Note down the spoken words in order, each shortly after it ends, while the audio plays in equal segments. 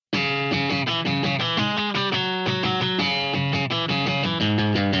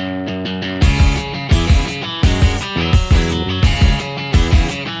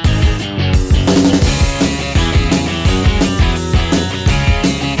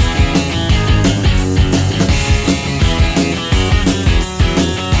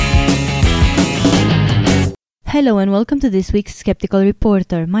Hello and welcome to this week's Skeptical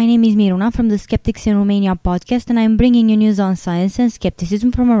Reporter. My name is Miruna from the Skeptics in Romania podcast, and I am bringing you news on science and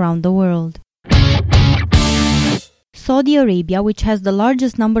skepticism from around the world. Saudi Arabia, which has the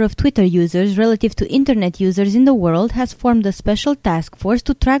largest number of Twitter users relative to internet users in the world, has formed a special task force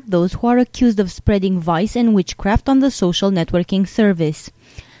to track those who are accused of spreading vice and witchcraft on the social networking service.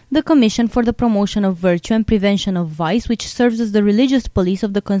 The Commission for the Promotion of Virtue and Prevention of Vice, which serves as the religious police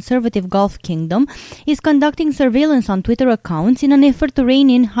of the conservative Gulf Kingdom, is conducting surveillance on Twitter accounts in an effort to rein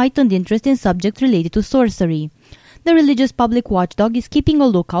in heightened interest in subjects related to sorcery. The religious public watchdog is keeping a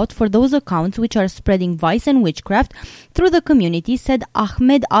lookout for those accounts which are spreading vice and witchcraft through the community, said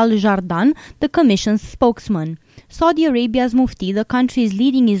Ahmed Al-Jardan, the Commission's spokesman. Saudi Arabia's Mufti, the country's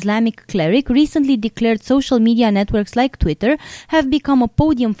leading Islamic cleric, recently declared social media networks like Twitter have become a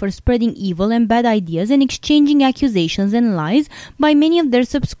podium for spreading evil and bad ideas and exchanging accusations and lies by many of their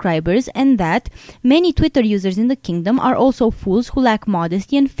subscribers, and that many Twitter users in the kingdom are also fools who lack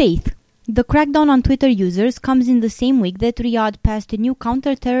modesty and faith. The crackdown on Twitter users comes in the same week that Riyadh passed a new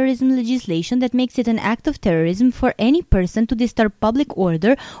counter-terrorism legislation that makes it an act of terrorism for any person to disturb public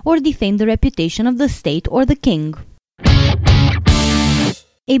order or defame the reputation of the state or the king.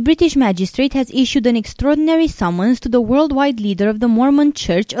 A British magistrate has issued an extraordinary summons to the worldwide leader of the Mormon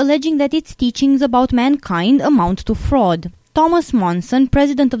Church, alleging that its teachings about mankind amount to fraud. Thomas Monson,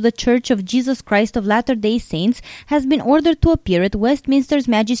 president of the Church of Jesus Christ of Latter-day Saints, has been ordered to appear at Westminster's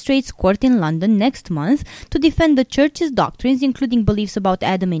Magistrates' Court in London next month to defend the Church's doctrines, including beliefs about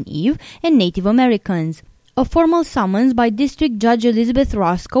Adam and Eve and Native Americans. A formal summons by District Judge Elizabeth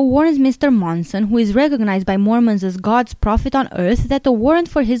Roscoe warns Mr. Monson, who is recognized by Mormons as God's prophet on earth, that a warrant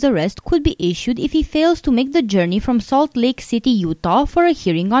for his arrest could be issued if he fails to make the journey from Salt Lake City, Utah, for a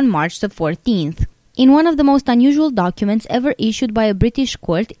hearing on March the 14th. In one of the most unusual documents ever issued by a British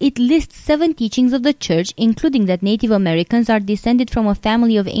court, it lists 7 teachings of the Church, including that Native Americans are descended from a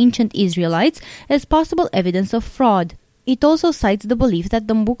family of ancient Israelites, as possible evidence of fraud. It also cites the belief that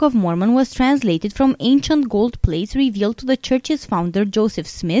the Book of Mormon was translated from ancient gold plates revealed to the Church's founder Joseph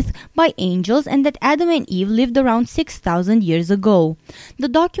Smith by angels, and that Adam and Eve lived around 6,000 years ago. The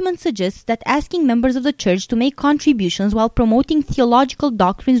document suggests that asking members of the Church to make contributions while promoting theological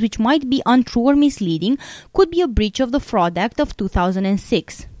doctrines which might be untrue or misleading could be a breach of the Fraud Act of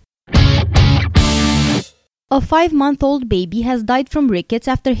 2006. A 5-month-old baby has died from rickets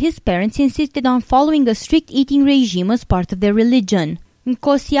after his parents insisted on following a strict eating regime as part of their religion.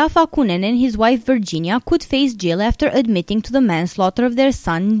 Nkosia Fakunen and his wife Virginia could face jail after admitting to the manslaughter of their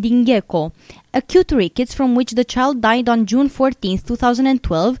son Ndingeko. Acute rickets, from which the child died on June 14,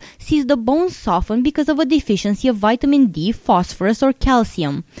 2012, sees the bones soften because of a deficiency of vitamin D, phosphorus, or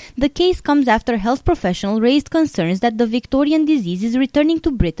calcium. The case comes after health professionals raised concerns that the Victorian disease is returning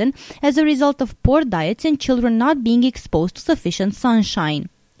to Britain as a result of poor diets and children not being exposed to sufficient sunshine.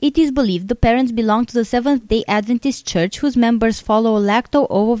 It is believed the parents belong to the Seventh-day Adventist Church, whose members follow a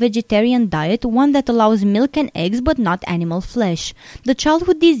lacto-ovo-vegetarian diet, one that allows milk and eggs but not animal flesh. The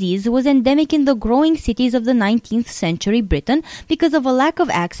childhood disease was endemic in the growing cities of the 19th century Britain because of a lack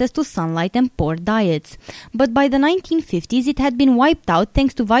of access to sunlight and poor diets. But by the 1950s, it had been wiped out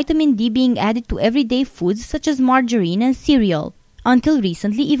thanks to vitamin D being added to everyday foods such as margarine and cereal. Until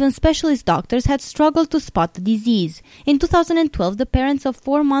recently, even specialist doctors had struggled to spot the disease. In 2012, the parents of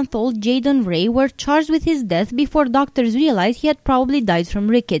 4-month-old Jaden Ray were charged with his death before doctors realized he had probably died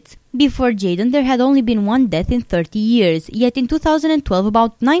from rickets. Before Jaden, there had only been 1 death in 30 years, yet in 2012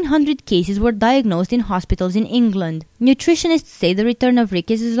 about 900 cases were diagnosed in hospitals in England. Nutritionists say the return of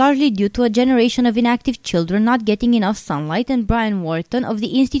rickets is largely due to a generation of inactive children not getting enough sunlight, and Brian Wharton of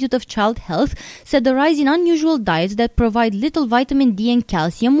the Institute of Child Health said the rise in unusual diets that provide little vitamin D and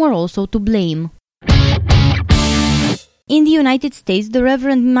calcium were also to blame. In the United States, the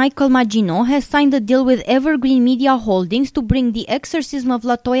Reverend Michael Magino has signed a deal with Evergreen Media Holdings to bring The Exorcism of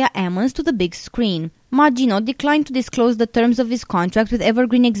LaToya Ammons to the big screen. Magino declined to disclose the terms of his contract with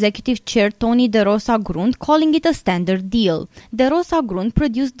Evergreen Executive Chair Tony DeRosa Grund, calling it a standard deal. DeRosa Grund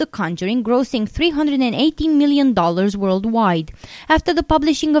produced The Conjuring, grossing $380 million worldwide. After the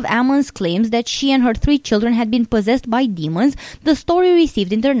publishing of Ammons' claims that she and her 3 children had been possessed by demons, the story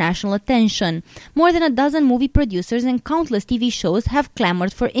received international attention. More than a dozen movie producers and countless TV shows have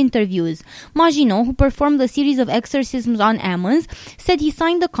clamored for interviews. Magino, who performed a series of exorcisms on Ammons, said he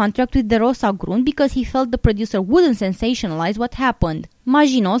signed the contract with DeRosa Grund because he felt the producer wouldn't sensationalize what happened.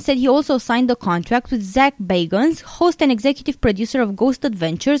 Magino said he also signed the contract with Zach Bagans, host and executive producer of Ghost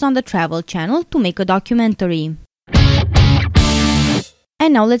Adventures on the Travel Channel, to make a documentary.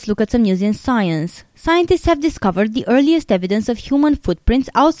 And now let's look at some news in science. Scientists have discovered the earliest evidence of human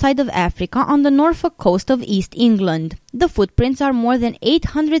footprints outside of Africa on the Norfolk coast of East England. The footprints are more than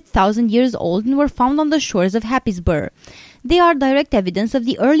 800,000 years old and were found on the shores of Happisburgh. They are direct evidence of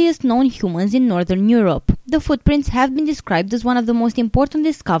the earliest known humans in Northern Europe. The footprints have been described as one of the most important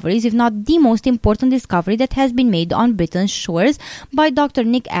discoveries, if not the most important discovery that has been made on Britain's shores by Dr.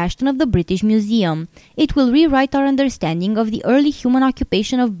 Nick Ashton of the British Museum. It will rewrite our understanding of the early human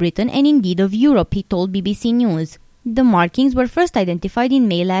occupation of Britain and indeed of Europe, he told BBC News. The markings were first identified in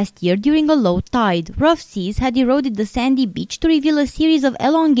May last year during a low tide. Rough seas had eroded the sandy beach to reveal a series of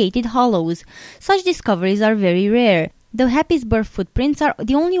elongated hollows. Such discoveries are very rare. The Happisburgh footprints are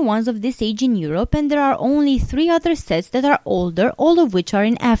the only ones of this age in Europe, and there are only 3 other sets that are older, all of which are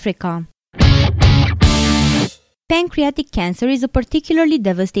in Africa. Pancreatic cancer is a particularly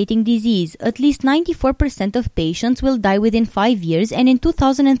devastating disease. At least 94% of patients will die within 5 years, and in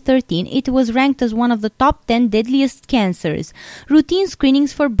 2013 it was ranked as one of the top 10 deadliest cancers. Routine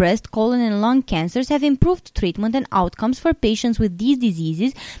screenings for breast, colon, and lung cancers have improved treatment and outcomes for patients with these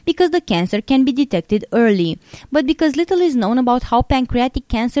diseases because the cancer can be detected early. But because little is known about how pancreatic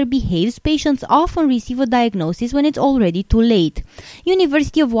cancer behaves, patients often receive a diagnosis when it's already too late.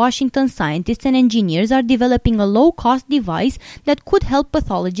 University of Washington scientists and engineers are developing a low-cost device that could help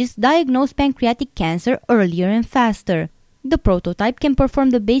pathologists diagnose pancreatic cancer earlier and faster. The prototype can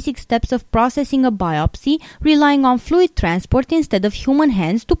perform the basic steps of processing a biopsy, relying on fluid transport instead of human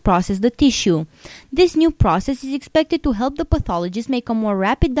hands to process the tissue. This new process is expected to help the pathologist make a more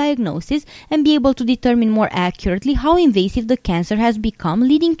rapid diagnosis and be able to determine more accurately how invasive the cancer has become,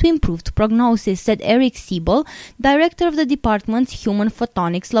 leading to improved prognosis, said Eric Siebel, director of the department's Human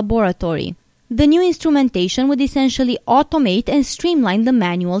Photonics Laboratory. The new instrumentation would essentially automate and streamline the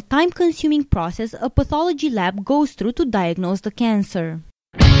manual, time-consuming process a pathology lab goes through to diagnose the cancer.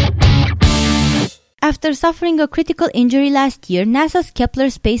 After suffering a critical injury last year, NASA's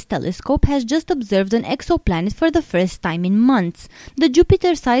Kepler Space Telescope has just observed an exoplanet for the first time in months. The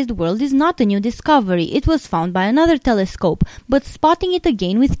Jupiter-sized world is not a new discovery. It was found by another telescope, but spotting it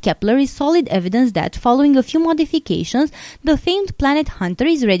again with Kepler is solid evidence that, following a few modifications, the famed planet hunter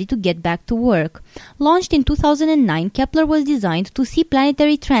is ready to get back to work. Launched in 2009, Kepler was designed to see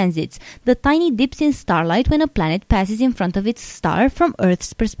planetary transits, the tiny dips in starlight when a planet passes in front of its star from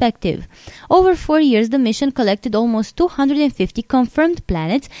Earth's perspective. Over 4 years, the mission collected almost 250 confirmed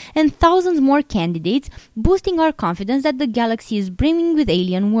planets and thousands more candidates, boosting our confidence that the galaxy is brimming with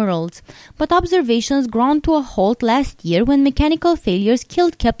alien worlds. But observations ground to a halt last year when mechanical failures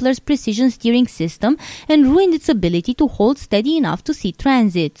killed Kepler's precision steering system and ruined its ability to hold steady enough to see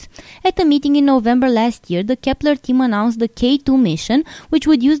transits. At a meeting in November last year, the Kepler team announced the K2 mission, which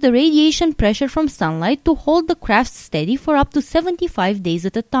would use the radiation pressure from sunlight to hold the craft steady for up to 75 days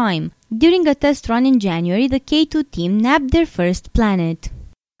at a time. During a test run in January, the K2 team nabbed their first planet.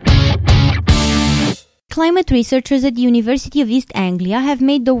 Climate researchers at the University of East Anglia have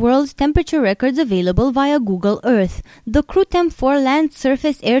made the world's temperature records available via Google Earth. The CrewTemp4 land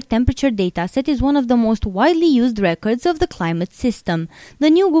surface air temperature dataset is one of the most widely used records of the climate system. The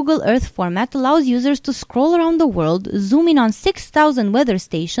new Google Earth format allows users to scroll around the world, zoom in on 6,000 weather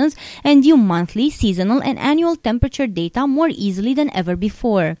stations, and view monthly, seasonal, and annual temperature data more easily than ever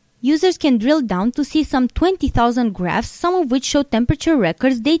before. Users can drill down to see some 20,000 graphs, some of which show temperature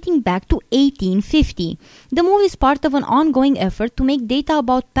records dating back to 1850. The move is part of an ongoing effort to make data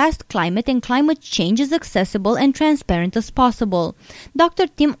about past climate and climate change as accessible and transparent as possible. Dr.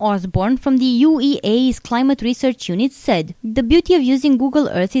 Tim Osborne from the UEA's Climate Research Unit said, "The beauty of using Google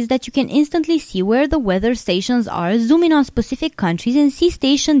Earth is that you can instantly see where the weather stations are, zoom in on specific countries, and see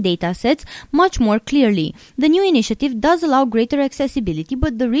station datasets much more clearly. The new initiative does allow greater accessibility,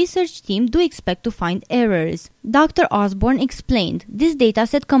 but the research team do expect to find errors." Dr. Osborne explained, "This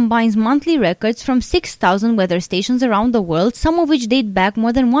dataset combines monthly records from 6,000 weather stations around the world, some of which date back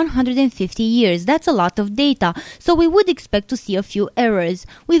more than 150 years. That's a lot of data, so we would expect to see a few errors.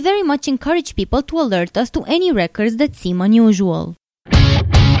 We very much encourage people to alert us to any records that seem unusual."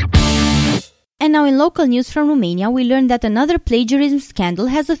 And now in local news from Romania, we learned that another plagiarism scandal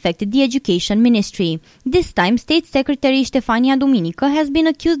has affected the Education Ministry. This time, State Secretary Ștefania Duminica has been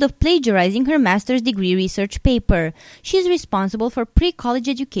accused of plagiarizing her master's degree research paper. She is responsible for pre-college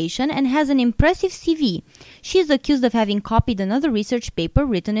education and has an impressive CV. She is accused of having copied another research paper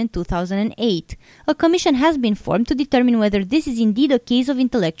written in 2008. A commission has been formed to determine whether this is indeed a case of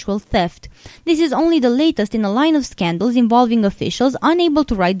intellectual theft. This is only the latest in a line of scandals involving officials unable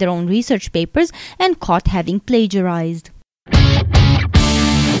to write their own research papers and caught having plagiarized.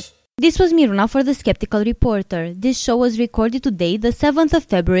 This was Miruna for The Skeptical Reporter. This show was recorded today, the 7th of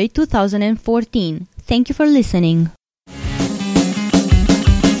February 2014. Thank you for listening.